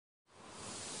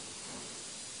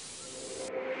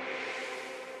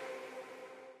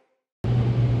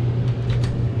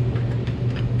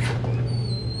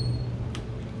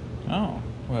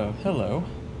Hello.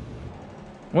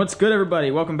 What's good, everybody?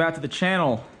 Welcome back to the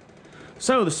channel.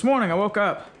 So this morning I woke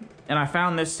up and I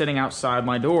found this sitting outside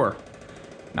my door.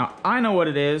 Now I know what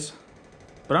it is,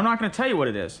 but I'm not going to tell you what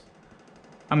it is.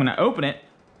 I'm going to open it,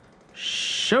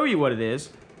 show you what it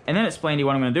is, and then explain to you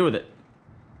what I'm going to do with it.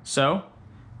 So,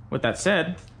 with that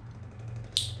said,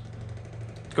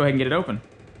 let's go ahead and get it open.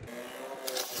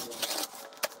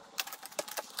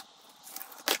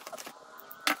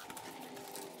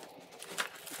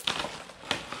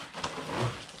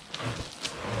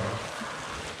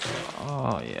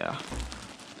 Oh yeah,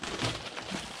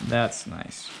 that's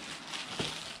nice.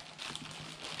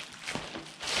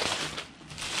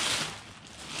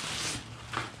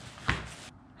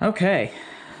 Okay,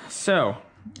 so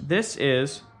this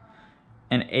is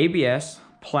an ABS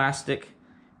plastic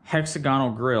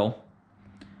hexagonal grill.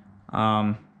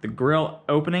 The grill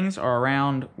openings are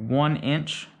around 1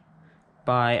 inch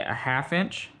by a 1/2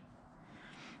 inch,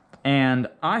 and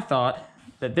I thought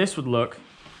that this would look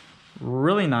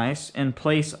really nice in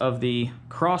place of the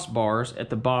crossbars at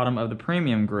the bottom of the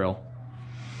premium grill.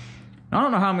 Now, I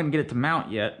don't know how I'm going to get it to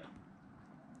mount yet,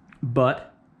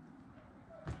 but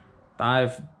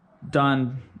I've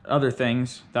done other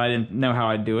things that I didn't know how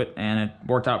I'd do it, and it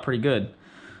worked out pretty good.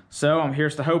 So I'm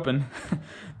here's to hoping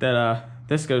that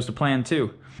this goes to plan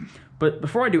too. But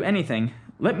before I do anything,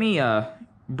 let me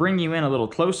bring you in a little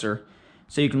closer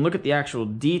so you can look at the actual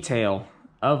detail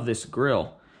of this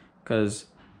grill, because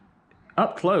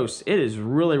up close, it is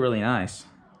really, really nice.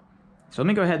 So let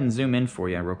me go ahead and zoom in for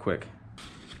you real quick.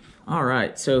 All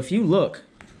right, so if you look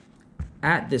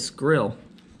at this grill,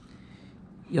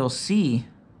 you'll see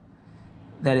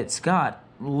that it's got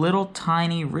little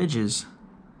tiny ridges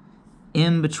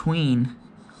in between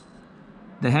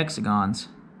the hexagons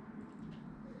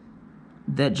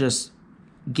that just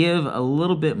give a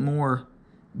little bit more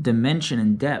dimension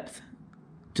and depth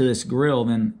to this grill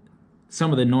than some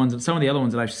of the other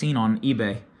ones that I've seen on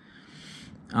eBay.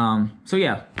 So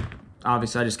yeah,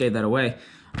 obviously I just gave that away.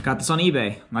 I got this on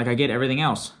eBay, like I get everything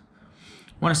else.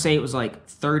 I want to say it was like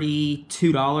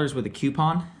 $32 with a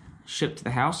coupon shipped to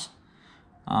the house.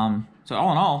 So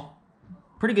all in all,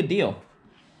 pretty good deal.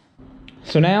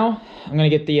 So now I'm gonna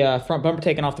get the front bumper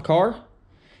taken off the car,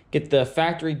 get the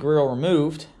factory grill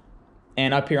removed,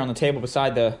 and up here on the table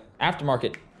beside the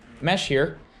aftermarket mesh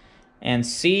here, and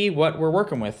see what we're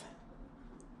working with.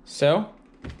 So,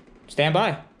 stand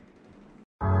by.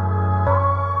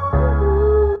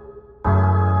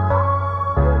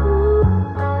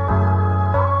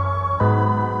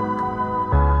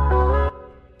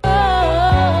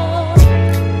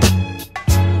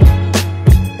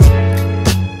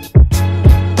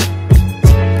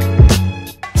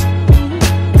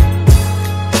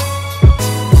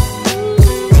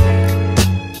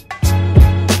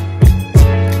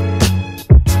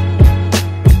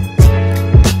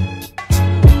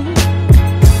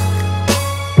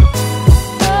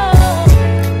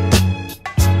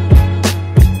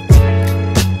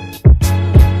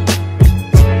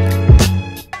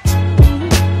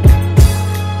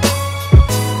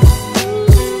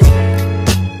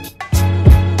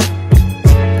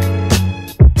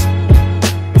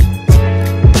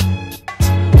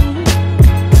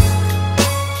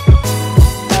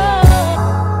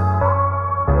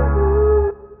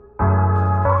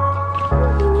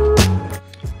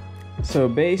 So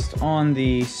based on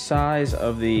the size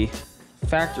of the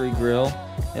factory grill,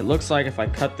 it looks like if I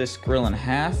cut this grill in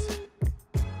half,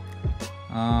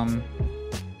 in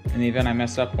the event I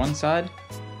mess up one side,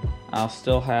 I'll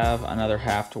still have another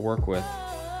half to work with.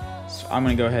 So I'm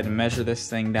gonna go ahead and measure this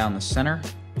thing down the center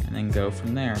and then go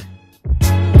from there.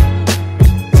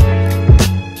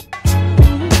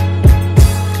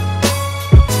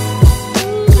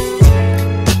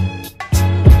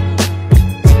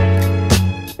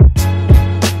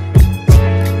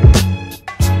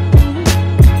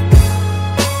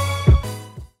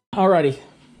 Alrighty,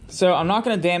 so I'm not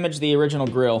going to damage the original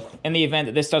grill. In the event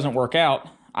that this doesn't work out,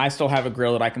 I still have a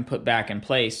grill that I can put back in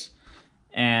place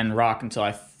and rock until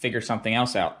I figure something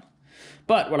else out.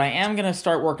 But what I am going to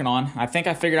start working on, I think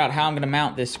I figured out how I'm going to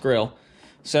mount this grill.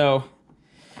 So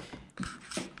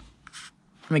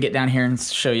let me get down here and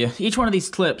show you. Each one of these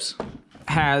clips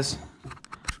has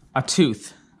a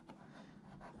tooth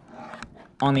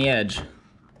on the edge.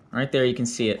 Right there you can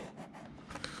see it.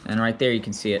 And right there you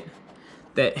can see it.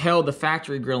 That held the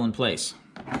factory grill in place.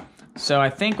 So I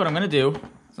think what I'm going to do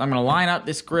is I'm going to line up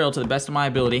this grill to the best of my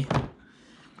ability.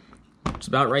 It's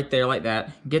about right there like that.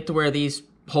 Get to where these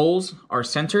holes are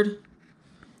centered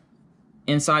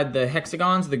inside the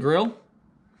hexagons of the grill.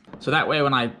 So that way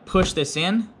when I push this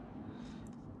in,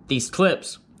 these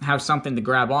clips have something to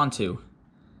grab onto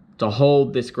to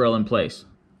hold this grill in place.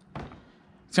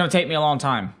 It's gonna take me a long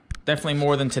time, definitely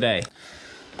more than today.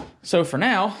 So for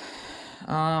now,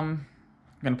 I'm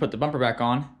gonna put the bumper back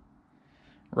on,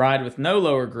 ride with no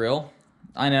lower grill.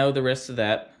 I know the risks of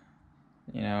that,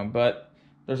 you know, but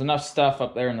there's enough stuff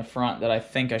up there in the front that I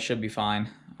think I should be fine.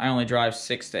 I only drive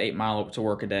 6 to 8 miles to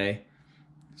work a day.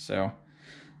 So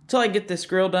until I get this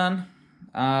grill done,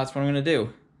 that's what I'm gonna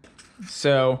do.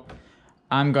 So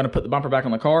I'm gonna put the bumper back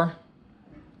on the car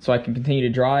so I can continue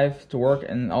to drive to work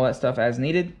and all that stuff as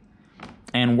needed,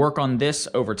 and work on this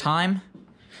over time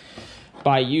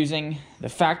by using the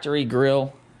factory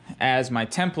grill as my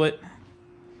template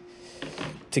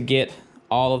to get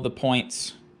all of the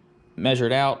points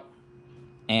measured out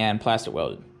and plastic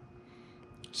welded.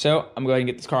 So I'm going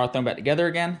to get this car thrown back together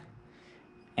again,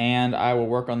 and I will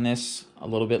work on this a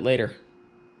little bit later.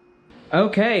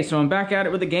 Okay, so I'm back at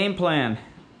it with a game plan.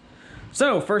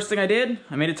 So first thing I did,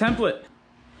 I made a template.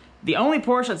 The only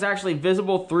portion that's actually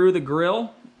visible through the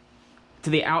grill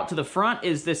to the front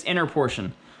is this inner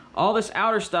portion. All this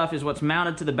outer stuff is what's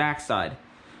mounted to the backside.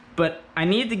 But I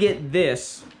need to get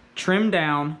this trimmed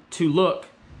down to look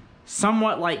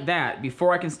somewhat like that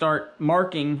before I can start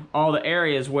marking all the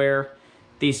areas where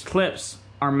these clips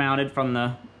are mounted from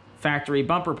the factory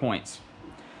bumper points.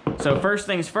 So first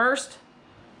things first,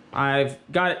 I've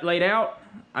got it laid out.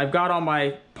 I've got all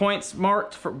my points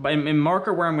marked in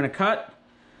marker where I'm gonna cut.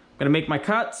 I'm gonna make my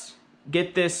cuts,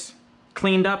 get this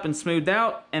cleaned up and smoothed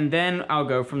out, and then I'll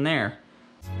go from there.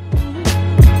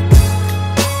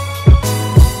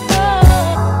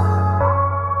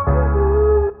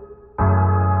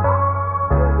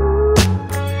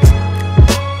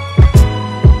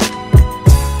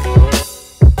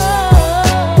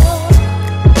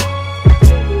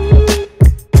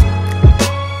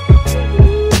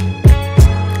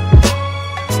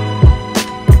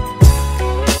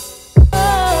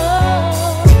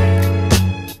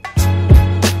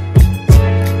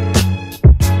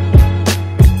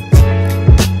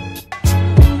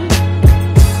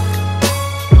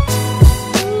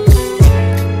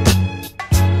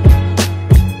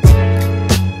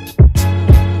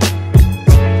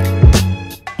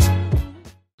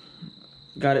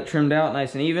 Got it trimmed out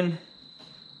nice and even.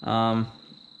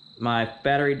 My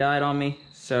battery died on me,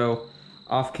 so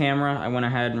off camera I went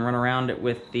ahead and run around it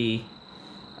with the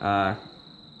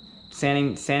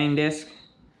sanding disc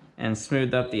and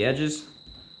smoothed up the edges.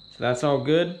 So that's all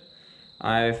good.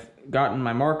 I've gotten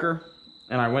my marker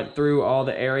and I went through all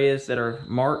the areas that are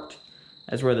marked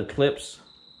as where the clips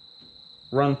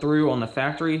run through on the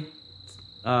factory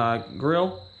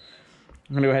grill.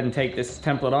 I'm gonna go ahead and take this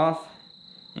template off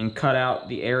and cut out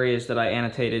the areas that I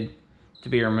annotated to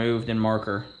be removed in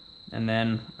marker, and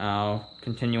then I'll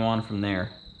continue on from there.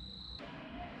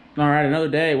 All right, another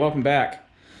day, welcome back.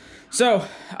 So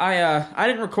I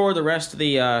didn't record the rest of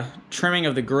the trimming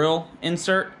of the grill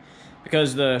insert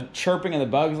because the chirping of the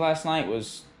bugs last night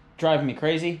was driving me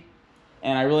crazy,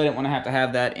 and I really didn't want to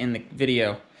have that in the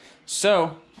video.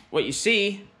 So what you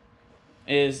see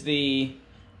is the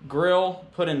grill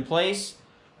put in place.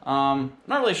 I'm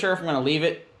not really sure if I'm going to leave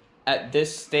it at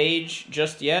this stage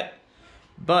just yet,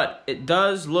 but it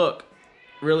does look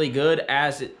really good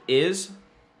as it is.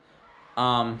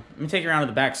 Let me take you around to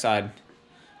the back side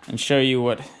and show you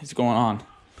what is going on.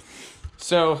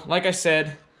 So, like I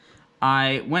said,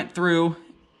 I went through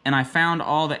and I found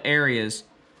all the areas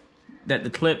that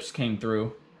the clips came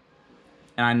through,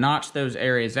 and I notched those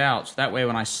areas out, so that way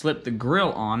when I slip the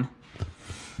grill on,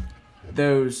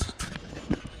 those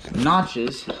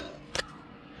notches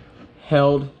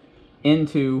held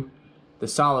into the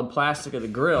solid plastic of the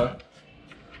grill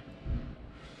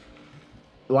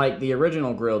like the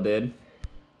original grill did,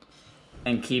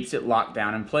 and keeps it locked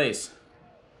down in place.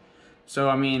 So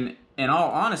I mean, in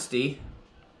all honesty,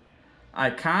 I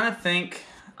kind of think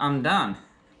I'm done.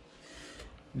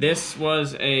 This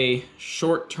was a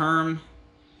short-term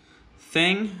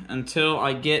thing until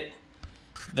I get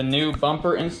the new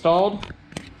bumper installed.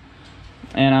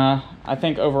 And I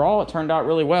think overall it turned out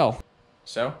really well.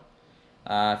 So,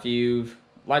 if you've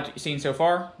liked what you've seen so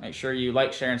far, make sure you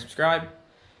like, share, and subscribe.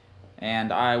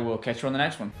 And I will catch you on the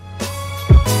next one.